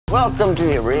Welcome to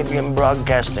the Arabian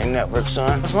Broadcasting Network,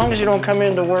 son. As long as you don't come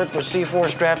into work with C4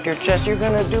 strapped to your chest, you're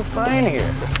gonna do fine here.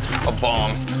 A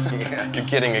bomb. Yeah. You're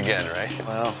kidding again, right?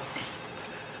 Well,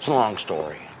 it's a long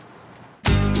story.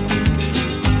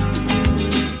 I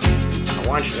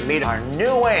want you to meet our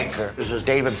new anchor. This is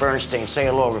David Bernstein. Say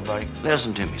hello, everybody.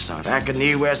 Listen to me, son. Back in the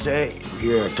USA,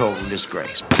 you're a total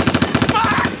disgrace.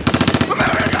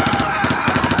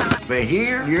 But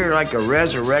here, you're like a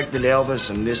resurrected Elvis,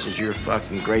 and this is your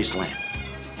fucking Graceland.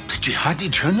 The jihadi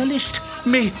journalist?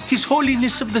 May His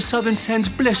Holiness of the Southern Sands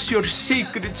bless your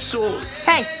sacred soul.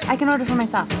 Hey, I can order for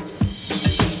myself.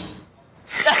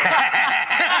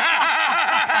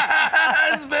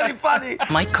 That's very funny.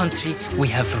 My country, we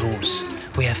have rules.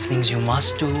 We have things you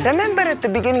must do. Remember at the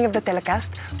beginning of the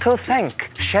telecast to thank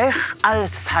Sheikh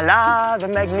Al-Salah the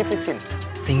Magnificent.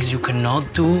 Things you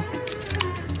cannot do.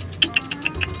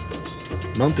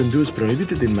 Mountain Dew is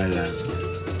prohibited in my land.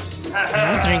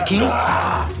 No drinking,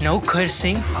 no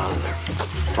cursing.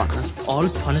 Motherfucker. All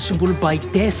punishable by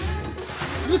death.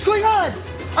 What's going on?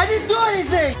 I didn't do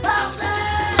anything! Help me!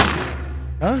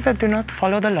 Those that do not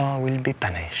follow the law will be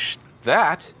punished.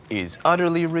 That is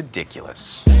utterly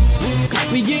ridiculous.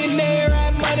 We getting there,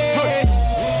 right money.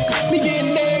 We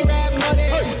getting there, right money.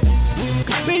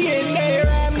 We getting there,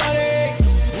 right money.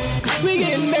 We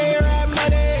getting there, right money.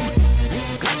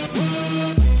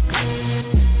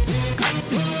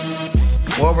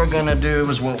 What we're gonna do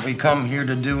is what we come here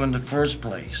to do in the first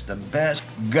place. The best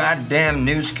goddamn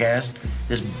newscast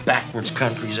this backwards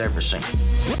country's ever seen.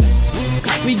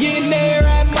 We getting there,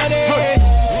 right money.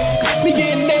 We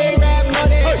getting there, right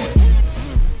money.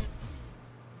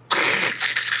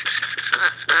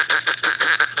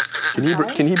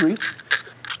 Can he breathe?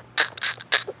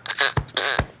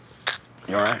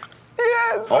 You all right?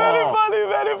 Yes, very funny,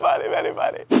 very funny, very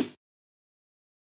funny.